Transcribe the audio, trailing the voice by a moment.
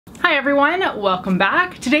Hi everyone, welcome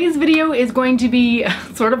back. Today's video is going to be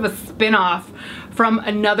sort of a spin-off from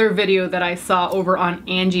another video that I saw over on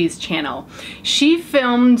Angie's channel. She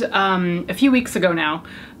filmed a few weeks ago now,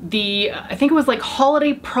 I think it was like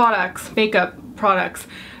holiday products, makeup products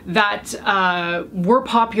that were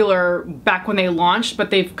popular back when they launched, but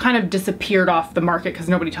they've kind of disappeared off the market because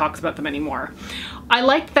nobody talks about them anymore. I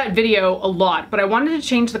liked that video a lot, but I wanted to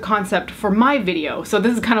change the concept for my video. So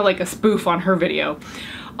this is kind of like a spoof on her video.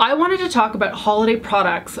 I wanted to talk about holiday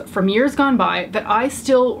products from years gone by that I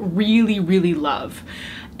still really love.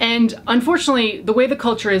 And unfortunately, the way the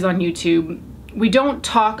culture is on YouTube, we don't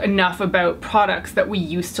talk enough about products that we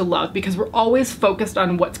used to love because we're always focused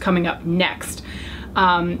on what's coming up next.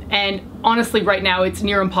 And honestly, right now it's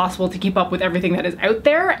near impossible to keep up with everything that is out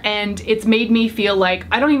there, and it's made me feel like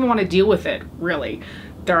I don't even want to deal with it, really.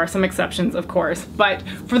 There are some exceptions, of course, but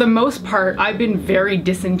for the most part, I've been very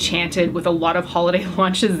disenchanted with a lot of holiday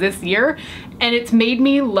launches this year, and it's made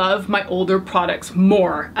me love my older products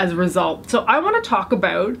more as a result. So I want to talk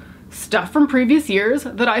about stuff from previous years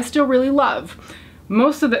that I still really love.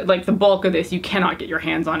 Most of the bulk of this you cannot get your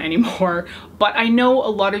hands on anymore, but I know a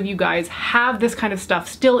lot of you guys have this kind of stuff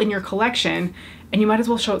still in your collection, and you might as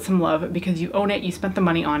well show it some love because you own it, you spent the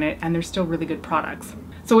money on it, and they're still really good products.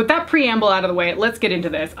 So with that preamble out of the way, let's get into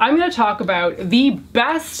this. I'm gonna talk about the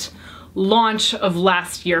best launch of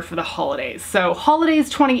last year for the holidays. So Holidays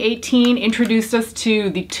 2018 introduced us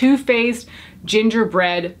to the Faced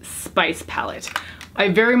Gingerbread Spice palette. I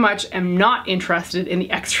very much am not interested in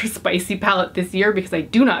the extra spicy palette this year because I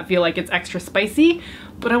do not feel like it's extra spicy,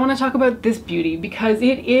 but I want to talk about this beauty because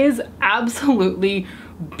it is absolutely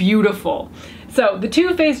beautiful. So the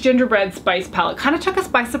Faced Gingerbread Spice palette kind of took us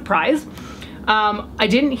by surprise. I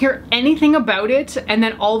didn't hear anything about it, and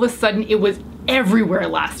then all of a sudden it was everywhere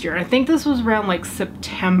last year. And I think this was around like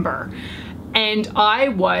September. And I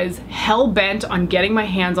was hell-bent on getting my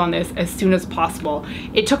hands on this as soon as possible.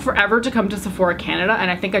 It took forever to come to Sephora Canada, and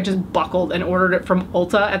I think I just buckled and ordered it from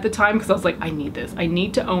Ulta at the time because I was like, I need this. I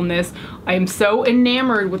need to own this. I am so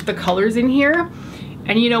enamored with the colors in here.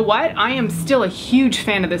 And you know what? I am still a huge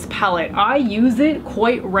fan of this palette. I use it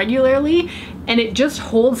quite regularly, and it just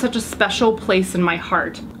holds such a special place in my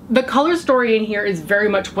heart. The color story in here is very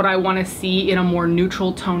much what I want to see in a more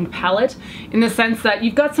neutral toned palette, in the sense that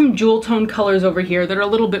you've got some jewel tone colors over here that are a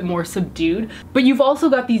little bit more subdued, but you've also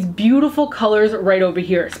got these beautiful colors right over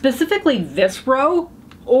here. Specifically this row,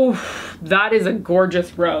 oh, that is a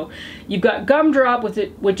gorgeous row. You've got Gumdrop,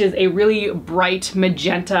 which is a really bright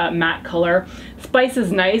magenta matte color. Spice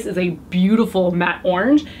is Nice is a beautiful matte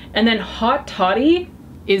orange, and then Hot Toddy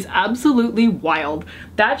is absolutely wild.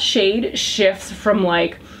 That shade shifts from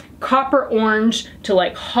like copper orange to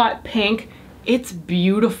like hot pink. It's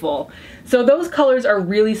beautiful. So those colors are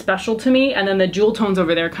really special to me, and then the jewel tones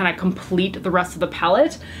over there kind of complete the rest of the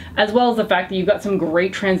palette, as well as the fact that you've got some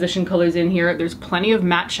great transition colors in here. There's plenty of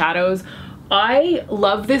matte shadows. I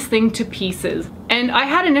love this thing to pieces. And I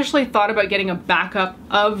had initially thought about getting a backup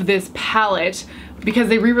of this palette because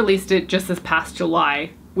they re-released it just this past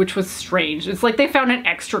July, which was strange. It's like they found an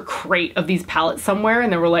extra crate of these palettes somewhere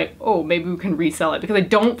and they were like, oh, maybe we can resell it, because I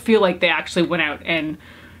don't feel like they actually went out and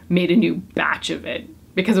made a new batch of it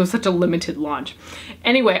because it was such a limited launch.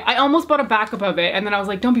 Anyway, I almost bought a backup of it, and then I was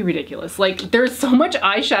like, don't be ridiculous. Like, there's so much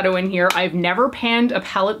eyeshadow in here. I've never panned a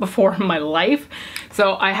palette before in my life.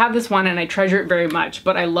 So I have this one and I treasure it very much,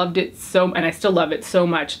 but I loved it so, and I still love it so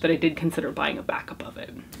much that I did consider buying a backup of it.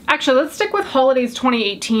 Actually, let's stick with Holidays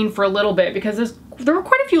 2018 for a little bit because there were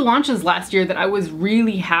quite a few launches last year that I was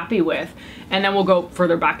really happy with, and then we'll go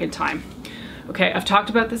further back in time. Okay, I've talked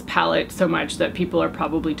about this palette so much that people are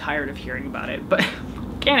probably tired of hearing about it, but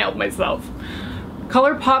can't help myself.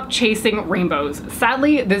 ColourPop Chasing Rainbows.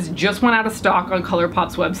 Sadly, this just went out of stock on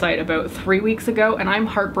ColourPop's website about 3 weeks ago, and I'm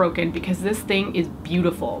heartbroken because this thing is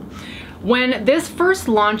beautiful. When this first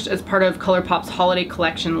launched as part of ColourPop's holiday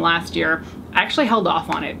collection last year, I actually held off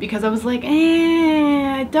on it because I was like,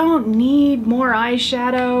 I don't need more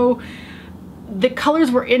eyeshadow. The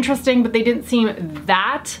colors were interesting, but they didn't seem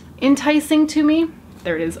that enticing to me.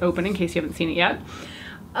 There it is, open in case you haven't seen it yet.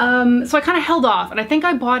 So I kind of held off, and I think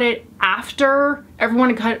I bought it after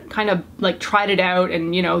everyone kind of like tried it out,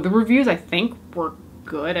 and you know, the reviews I think were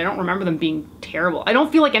good. I don't remember them being terrible. I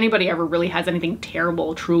don't feel like anybody ever really has anything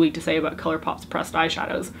terrible truly to say about ColourPop's pressed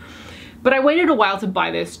eyeshadows. But I waited a while to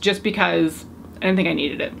buy this just because I didn't think I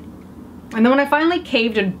needed it. And then when I finally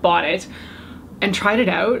caved and bought it and tried it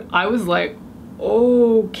out, I was like,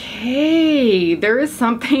 okay, there is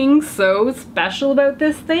something so special about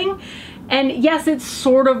this thing. And yes, it's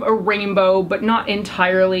sort of a rainbow, but not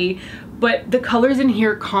entirely. But the colors in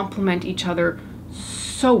here complement each other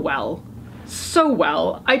so well. So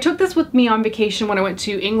well. I took this with me on vacation when I went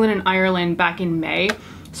to England and Ireland back in May.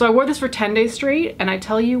 So I wore this for 10 days straight, and I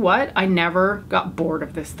tell you what, I never got bored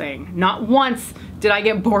of this thing. Not once did I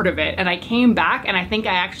get bored of it. And I came back, and I think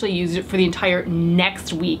I actually used it for the entire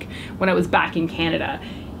next week when I was back in Canada.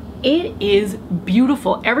 It is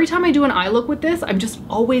beautiful. Every time I do an eye look with this, I'm just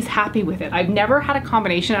always happy with it. I've never had a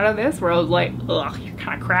combination out of this where I was like, ugh, you're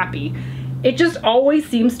kind of crappy. It just always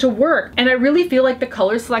seems to work. And I really feel like the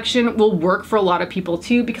color selection will work for a lot of people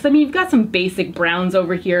too, because I mean, you've got some basic browns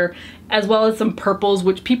over here, as well as some purples,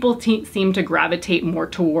 which people seem to gravitate more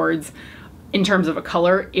towards in terms of a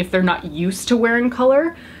color if they're not used to wearing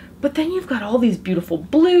color. But then you've got all these beautiful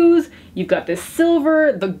blues, you've got this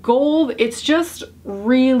silver, the gold, it's just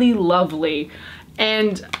really lovely.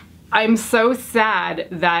 And I'm so sad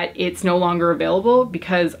that it's no longer available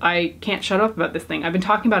because I can't shut up about this thing. I've been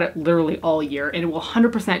talking about it literally all year, and it will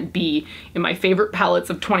 100% be in my favorite palettes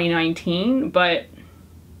of 2019, but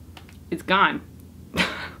it's gone.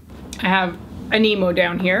 I have a Nemo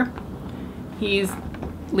down here. He's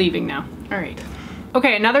leaving now. All right.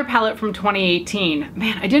 Okay, another palette from 2018.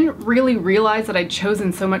 Man, I didn't really realize that I'd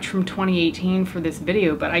chosen so much from 2018 for this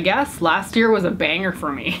video, but I guess last year was a banger for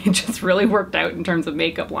me. It just really worked out in terms of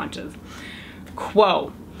makeup launches.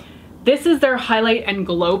 Quo. This is their Highlight and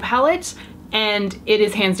Glow palette, and it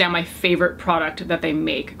is hands down my favorite product that they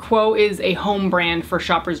make. Quo is a home brand for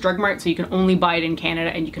Shoppers Drug Mart, so you can only buy it in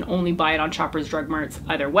Canada, and you can only buy it on Shoppers Drug Mart's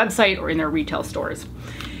either website or in their retail stores.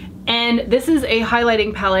 And this is a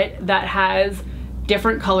highlighting palette that has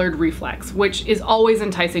different colored reflex, which is always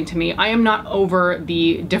enticing to me. I am not over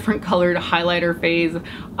the different colored highlighter phase.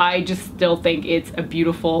 I just still think it's a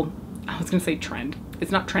beautiful, I was gonna say trend.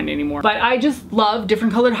 It's not trend anymore, but I just love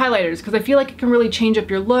different colored highlighters because I feel like it can really change up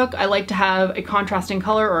your look. I like to have a contrasting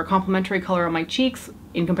color or a complementary color on my cheeks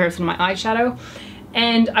in comparison to my eyeshadow.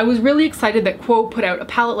 And I was really excited that Quo put out a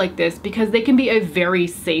palette like this because they can be a very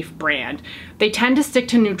safe brand. They tend to stick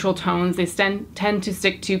to neutral tones. They tend to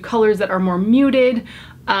stick to colors that are more muted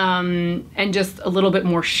and just a little bit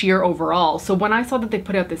more sheer overall. So when I saw that they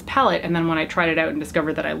put out this palette, and then when I tried it out and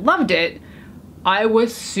discovered that I loved it, I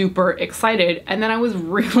was super excited. And then I was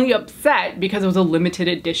really upset because it was a limited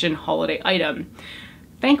edition holiday item.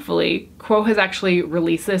 Thankfully, Quo has actually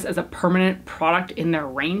released this as a permanent product in their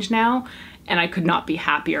range now, and I could not be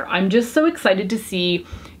happier. I'm just so excited to see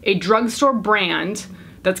a drugstore brand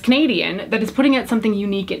that's Canadian that is putting out something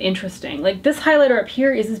unique and interesting. Like this highlighter up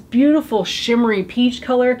here is this beautiful shimmery peach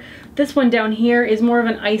color. This one down here is more of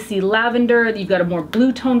an icy lavender. You've got a more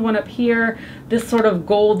blue toned one up here. This sort of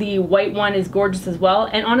goldy white one is gorgeous as well.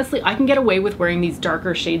 And honestly, I can get away with wearing these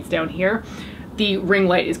darker shades down here. The ring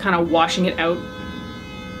light is kind of washing it out.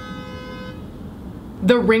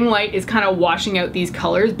 The ring light is kind of washing out these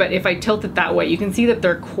colors, but if I tilt it that way, you can see that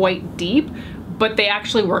they're quite deep, but they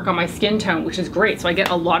actually work on my skin tone, which is great. So I get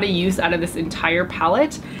a lot of use out of this entire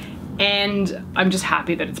palette, and I'm just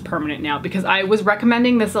happy that it's permanent now because I was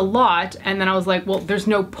recommending this a lot, and then I was like, well, there's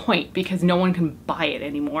no point because no one can buy it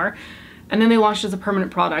anymore. And then they launched as a permanent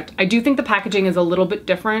product. I do think the packaging is a little bit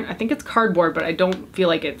different. I think it's cardboard, but I don't feel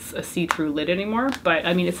like it's a see-through lid anymore. But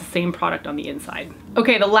I mean, it's the same product on the inside.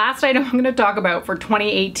 Okay, the last item I'm gonna talk about for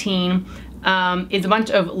 2018 is a bunch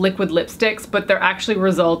of liquid lipsticks, but they're actually a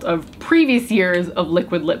result of previous years of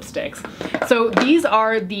liquid lipsticks. So these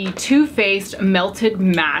are the Too Faced Melted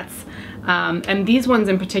Mattes. And these ones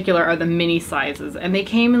in particular are the mini sizes. And they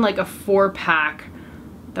came in like a 4-pack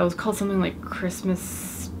that was called something like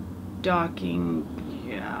Christmas Stocking,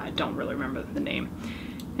 yeah, I don't really remember the name.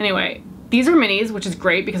 Anyway, these are minis, which is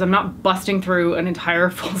great because I'm not busting through an entire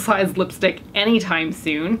full-size lipstick anytime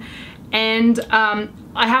soon. And I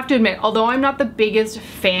have to admit, although I'm not the biggest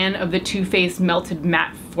fan of the Too Faced Melted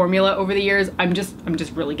Matte formula over the years, I'm just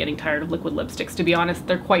really getting tired of liquid lipsticks, to be honest.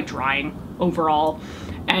 They're quite drying overall,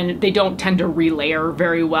 and they don't tend to relayer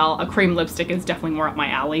very well. A cream lipstick is definitely more up my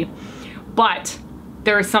alley. But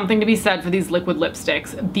there is something to be said for these liquid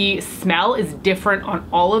lipsticks. The smell is different on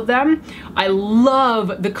all of them. I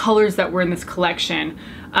love the colors that were in this collection.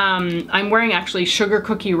 I'm wearing actually Sugar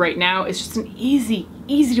Cookie right now. It's just an easy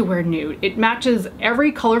to wear nude. It matches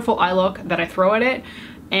every colorful eye look that I throw at it,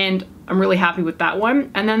 and I'm really happy with that one.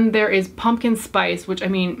 And then there is Pumpkin Spice, which I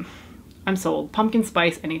mean, I'm sold. Pumpkin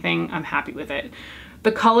Spice, anything, I'm happy with it.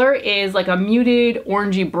 The color is like a muted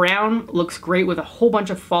orangey brown. Looks great with a whole bunch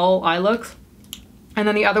of fall eye looks. And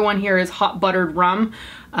then the other one here is Hot Buttered Rum,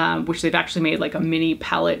 which they've actually made like a mini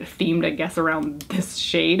palette themed, I guess, around this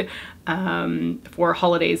shade for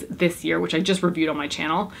holidays this year, which I just reviewed on my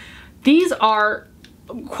channel. These are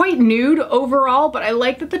quite nude overall, but I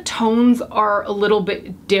like that the tones are a little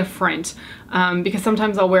bit different because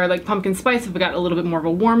sometimes I'll wear like pumpkin spice if I got a little bit more of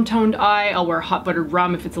a warm toned eye. I'll wear hot buttered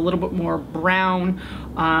rum if it's a little bit more brown.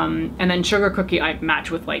 And then sugar cookie I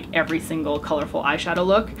match with like every single colorful eyeshadow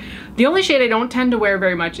look. The only shade I don't tend to wear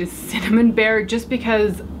very much is cinnamon bear, just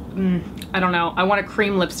because I don't know, I want a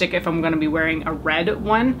cream lipstick if I'm going to be wearing a red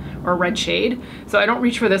one or a red shade. So I don't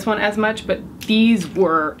reach for this one as much, but these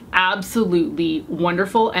were absolutely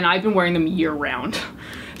wonderful and I've been wearing them year round.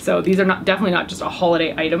 So these are definitely not just a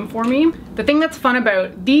holiday item for me. The thing that's fun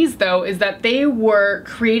about these though is that they were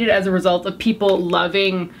created as a result of people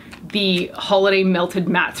loving the holiday melted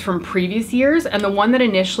mattes from previous years, and the one that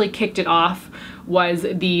initially kicked it off was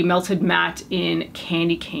the melted matte in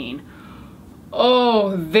Candy Cane.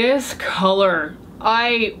 Oh, this color,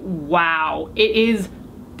 wow. It is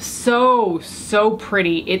so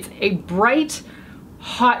pretty. It's a bright,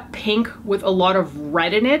 hot pink with a lot of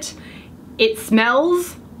red in it. It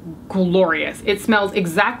smells glorious. It smells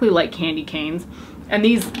exactly like candy canes. And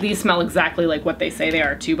these smell exactly like what they say they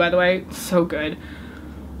are too, by the way. So good.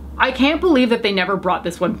 I can't believe that they never brought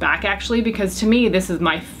this one back actually, because to me, this is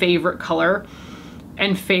my favorite color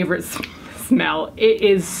and favorite smell. It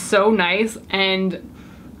is so nice, and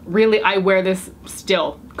really I wear this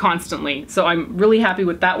still constantly, so I'm really happy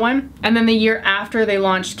with that one. And then the year after they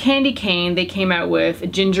launched Candy Cane, they came out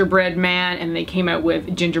with Gingerbread Man and they came out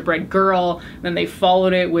with Gingerbread Girl, then they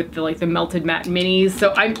followed it with the melted matte minis.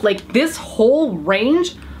 So I'm like, this whole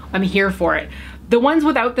range, I'm here for it. The ones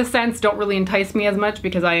without the scents don't really entice me as much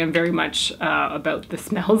because I am very much about the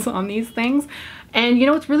smells on these things. And you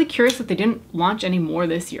know, it's really curious that they didn't launch any more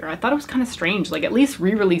this year. I thought it was kind of strange, like at least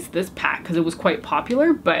re-release this pack because it was quite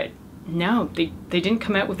popular, but no, they didn't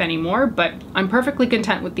come out with any more, but I'm perfectly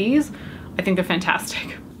content with these. I think they're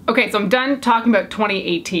fantastic. Okay, so I'm done talking about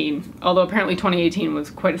 2018, although apparently 2018 was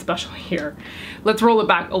quite a special year. Let's roll it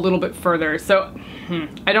back a little bit further. So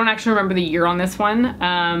I don't actually remember the year on this one,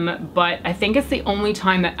 but I think it's the only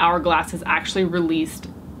time that Hourglass has actually released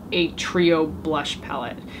a trio blush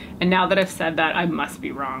palette. And now that I've said that, I must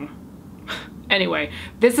be wrong. Anyway,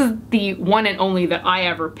 this is the one and only that I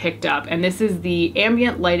ever picked up, and this is the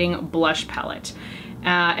Ambient Lighting Blush Palette.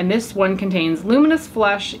 And this one contains Luminous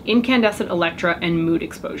Flush, Incandescent Electra, and Mood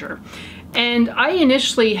Exposure. And I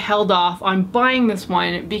initially held off on buying this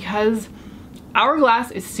one because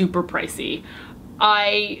Hourglass is super pricey.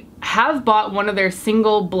 I have bought one of their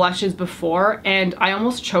single blushes before, and I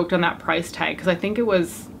almost choked on that price tag because I think it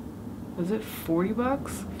was it 40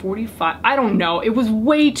 bucks? 45? I don't know. It was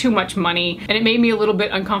way too much money and it made me a little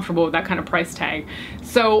bit uncomfortable with that kind of price tag.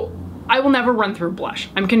 So I will never run through blush.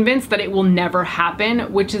 I'm convinced that it will never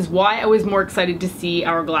happen, which is why I was more excited to see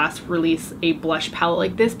Hourglass release a blush palette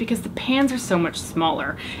like this, because the pans are so much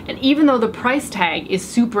smaller. And even though the price tag is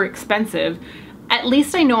super expensive, at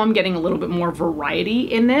least I know I'm getting a little bit more variety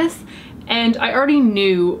in this. And I already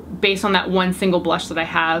knew, based on that one single blush that I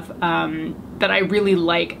have, that I really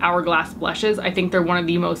like Hourglass blushes. I think they're one of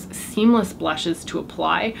the most seamless blushes to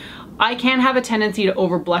apply. I can have a tendency to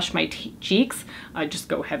over blush my cheeks. I just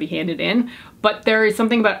go heavy-handed in, but there is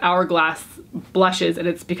something about Hourglass blushes, and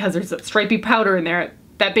it's because there's a stripy powder in there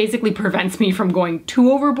that basically prevents me from going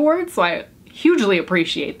too overboard, so I hugely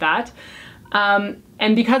appreciate that.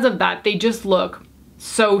 And because of that, they just look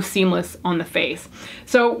so seamless on the face.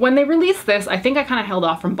 So when they released this, I think I kind of held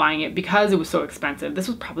off from buying it because it was so expensive. This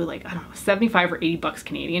was probably like, I don't know, 75 or 80 bucks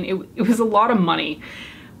Canadian. It was a lot of money.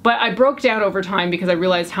 But I broke down over time because I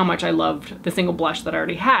realized how much I loved the single blush that I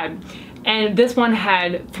already had. And this one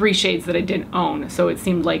had 3 shades that I didn't own, so it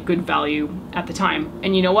seemed like good value at the time.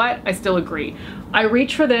 And you know what? I still agree. I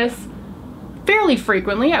reach for this fairly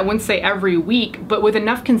frequently. I wouldn't say every week, but with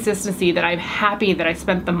enough consistency that I'm happy that I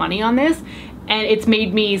spent the money on this. And it's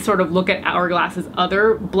made me sort of look at Hourglass's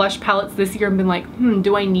other blush palettes this year and been like,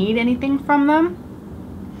 do I need anything from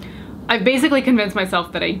them? I've basically convinced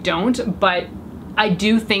myself that I don't, but I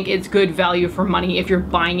do think it's good value for money if you're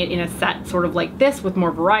buying it in a set sort of like this with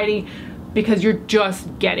more variety, because you're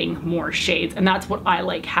just getting more shades, and that's what I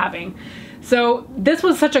like having. So this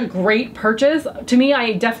was such a great purchase. To me,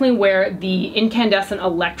 I definitely wear the Incandescent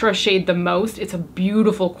Electra shade the most. It's a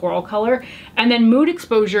beautiful coral color. And then Mood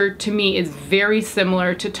Exposure to me is very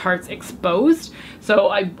similar to Tarte's Exposed. So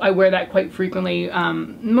I wear that quite frequently,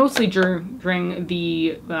 mostly during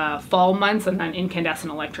the fall months, and then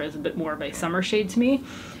Incandescent Electra is a bit more of a summer shade to me.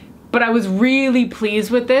 But I was really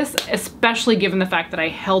pleased with this, especially given the fact that I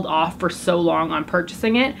held off for so long on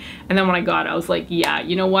purchasing it. And then when I got it, I was like, yeah,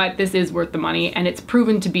 you know what? This is worth the money. And it's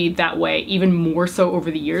proven to be that way even more so over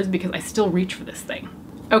the years because I still reach for this thing.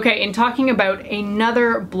 Okay, in talking about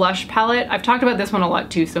another blush palette, I've talked about this one a lot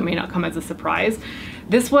too, so it may not come as a surprise.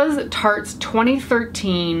 This was Tarte's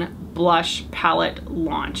 2013 blush palette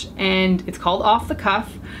launch, and it's called Off The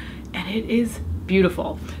Cuff, and it is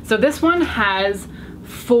beautiful. So this one has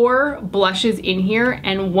 4 blushes in here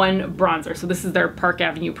and 1 bronzer. So this is their Park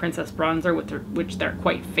Avenue Princess bronzer, which they're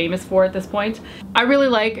quite famous for at this point. I really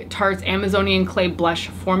like Tarte's Amazonian Clay blush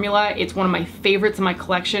formula. It's one of my favorites in my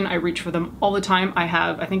collection. I reach for them all the time.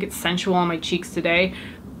 I think it's Sensual on my cheeks today.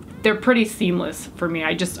 They're pretty seamless for me.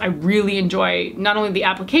 I really enjoy not only the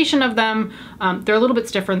application of them, they're a little bit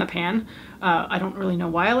stiffer in the pan. I don't really know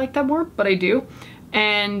why I like that more, but I do.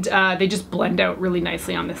 And they just blend out really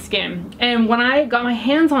nicely on the skin. And when I got my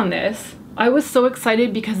hands on this, I was so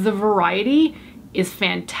excited because the variety is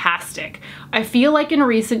fantastic. I feel like in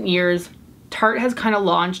recent years, Tarte has kind of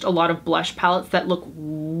launched a lot of blush palettes that look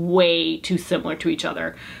way too similar to each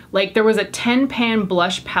other. Like there was a 10-pan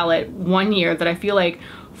blush palette one year that I feel like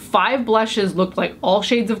 5 blushes looked like all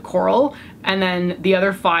shades of coral, and then the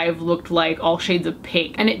other 5 looked like all shades of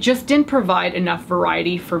pink. And it just didn't provide enough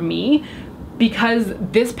variety for me, because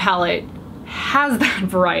this palette has that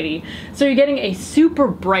variety. So you're getting a super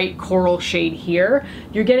bright coral shade here.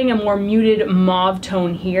 You're getting a more muted mauve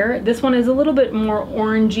tone here. This one is a little bit more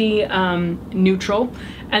orangey, neutral.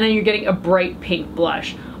 And then you're getting a bright pink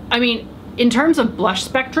blush. I mean, in terms of blush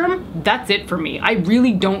spectrum, that's it for me. I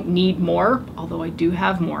really don't need more, although I do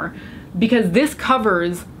have more, because this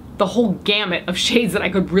covers the whole gamut of shades that I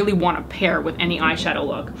could really want to pair with any eyeshadow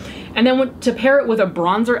look. And then to pair it with a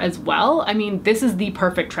bronzer as well, I mean, this is the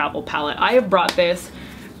perfect travel palette. I have brought this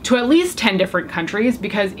to at least 10 different countries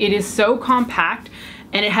because it is so compact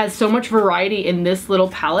and it has so much variety in this little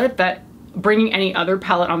palette that bringing any other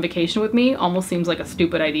palette on vacation with me almost seems like a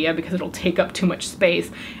stupid idea because it'll take up too much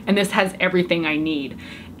space, and this has everything I need.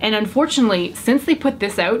 And unfortunately, since they put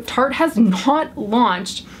this out, Tarte has not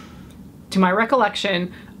launched, to my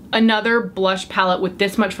recollection, another blush palette with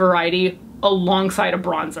this much variety alongside a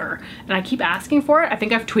bronzer. And I keep asking for it. I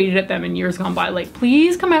think I've tweeted at them in years gone by, like,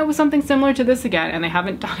 please come out with something similar to this again, and they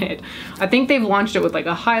haven't done it. I think they've launched it with like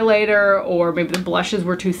a highlighter, or maybe the blushes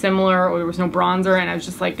were too similar, or there was no bronzer, and I was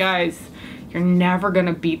just like, guys, you're never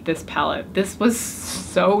gonna beat this palette. This was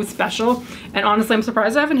so special. And honestly, I'm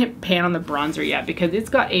surprised I haven't hit pan on the bronzer yet because it's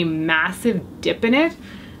got a massive dip in it.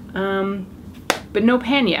 But no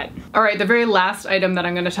pan yet. All right, the very last item that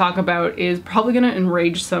I'm gonna talk about is probably gonna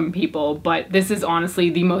enrage some people, but this is honestly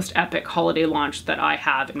the most epic holiday launch that I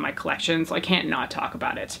have in my collection, so I can't not talk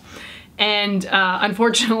about it. And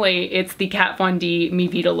unfortunately, it's the Kat Von D Mi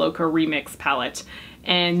Vida Loca Remix palette.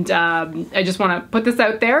 And I just want to put this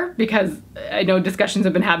out there because I know discussions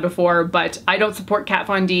have been had before, but I don't support Kat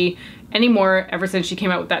Von D anymore ever since she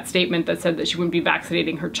came out with that statement that said that she wouldn't be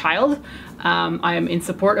vaccinating her child. I am in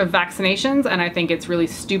support of vaccinations, and I think it's really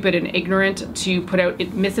stupid and ignorant to put out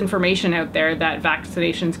misinformation out there that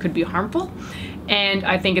vaccinations could be harmful. And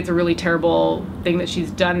I think it's a really terrible thing that she's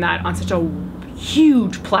done that on such a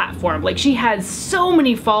huge platform. Like, she has so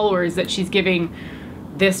many followers that she's giving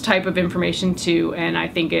this type of information to, and I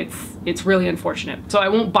think it's really unfortunate. So I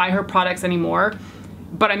won't buy her products anymore,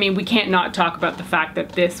 but I mean, we can't not talk about the fact that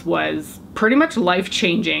this was pretty much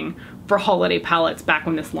life-changing for holiday palettes back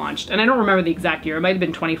when this launched. And I don't remember the exact year, it might have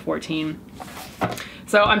been 2014.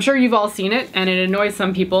 So I'm sure you've all seen it, and it annoys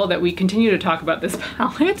some people that we continue to talk about this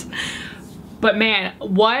palette. But man,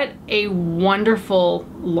 what a wonderful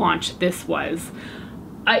launch this was.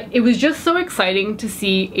 It was just so exciting to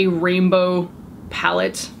see a rainbow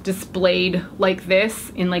palette displayed like this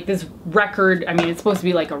in like this record. I mean, it's supposed to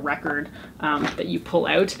be like a record that you pull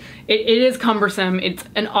out. It is cumbersome. It's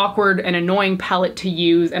an awkward and annoying palette to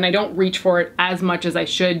use, and I don't reach for it as much as I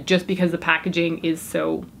should just because the packaging is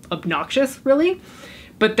so obnoxious, really.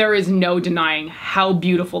 But there is no denying how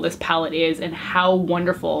beautiful this palette is and how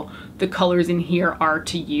wonderful the colors in here are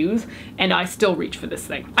to use, and I still reach for this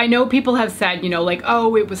thing. I know people have said, you know, like,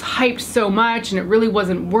 oh, it was hyped so much and it really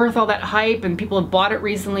wasn't worth all that hype, and people have bought it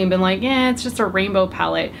recently and been like, yeah, it's just a rainbow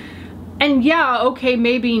palette. And yeah, okay,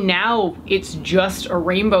 maybe now it's just a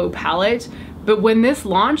rainbow palette, but when this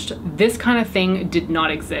launched, this kind of thing did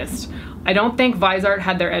not exist. I don't think Visart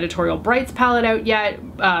had their Editorial Brights palette out yet.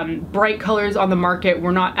 Bright colors on the market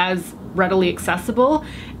were not as readily accessible,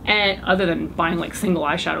 and other than buying like single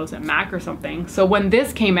eyeshadows at MAC or something. So when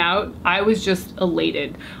this came out, I was just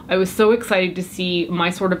elated. I was so excited to see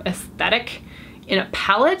my sort of aesthetic in a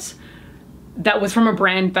palette that was from a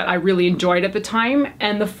brand that I really enjoyed at the time,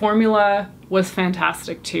 and the formula was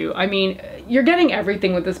fantastic too. I mean, you're getting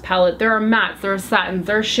everything with this palette. There are mattes, there are satins,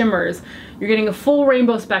 there are shimmers. You're getting a full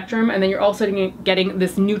rainbow spectrum, and then you're also getting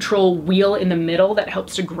this neutral wheel in the middle that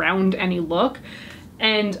helps to ground any look.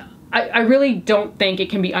 And I really don't think it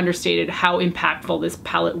can be understated how impactful this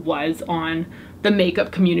palette was on the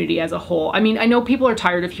makeup community as a whole. I mean, I know people are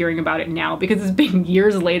tired of hearing about it now because it's been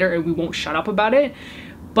years later and we won't shut up about it,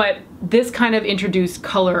 but this kind of introduced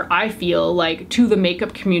color, I feel like, to the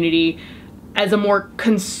makeup community as a more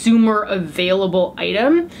consumer available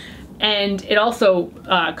item. And it also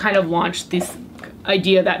kind of launched this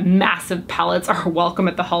idea that massive palettes are welcome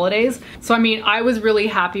at the holidays. So I mean, I was really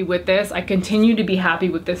happy with this. I continue to be happy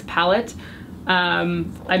with this palette.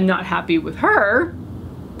 I'm not happy with her,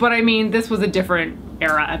 but I mean, this was a different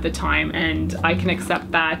era at the time, and I can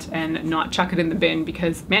accept that and not chuck it in the bin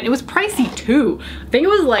because, man, it was pricey too. I think it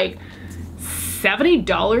was like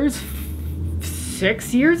 $70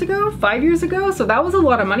 5 years ago, so that was a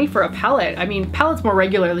lot of money for a palette. I mean, palettes more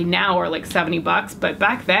regularly now are like 70 bucks, but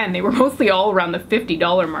back then they were mostly all around the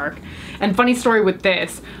 $50 mark. And funny story with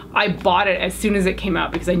this, I bought it as soon as it came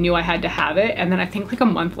out because I knew I had to have it, and then I think like a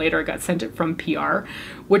month later I got sent it from PR,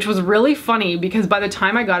 which was really funny because by the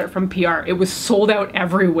time I got it from PR, it was sold out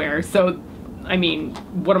everywhere. So I mean,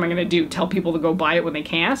 what am I gonna do? Tell people to go buy it when they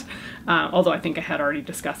can't? Although I think I had already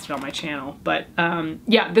discussed it on my channel. But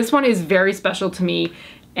yeah, this one is very special to me,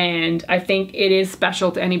 and I think it is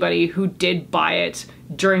special to anybody who did buy it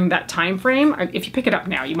during that time frame. If you pick it up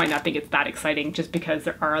now, you might not think it's that exciting just because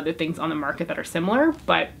there are other things on the market that are similar.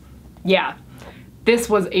 But yeah, this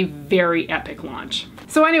was a very epic launch.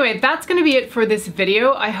 So anyway, that's gonna be it for this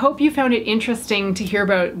video. I hope you found it interesting to hear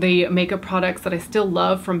about the makeup products that I still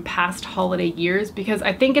love from past holiday years, because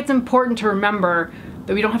I think it's important to remember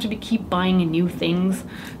that we don't have to keep buying new things.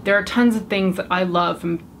 There are tons of things that I love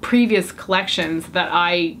from previous collections that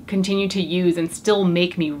I continue to use and still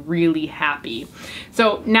make me really happy.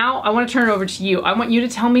 So now I wanna turn it over to you. I want you to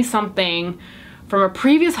tell me something from a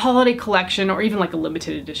previous holiday collection, or even like a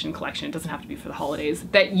limited edition collection, it doesn't have to be for the holidays,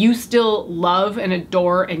 that you still love and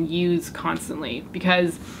adore and use constantly,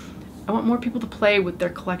 because I want more people to play with their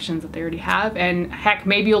collections that they already have, and heck,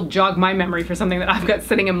 maybe you'll jog my memory for something that I've got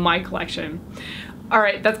sitting in my collection. All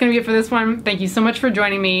right, that's gonna be it for this one. Thank you so much for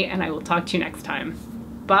joining me, and I will talk to you next time.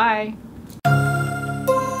 Bye.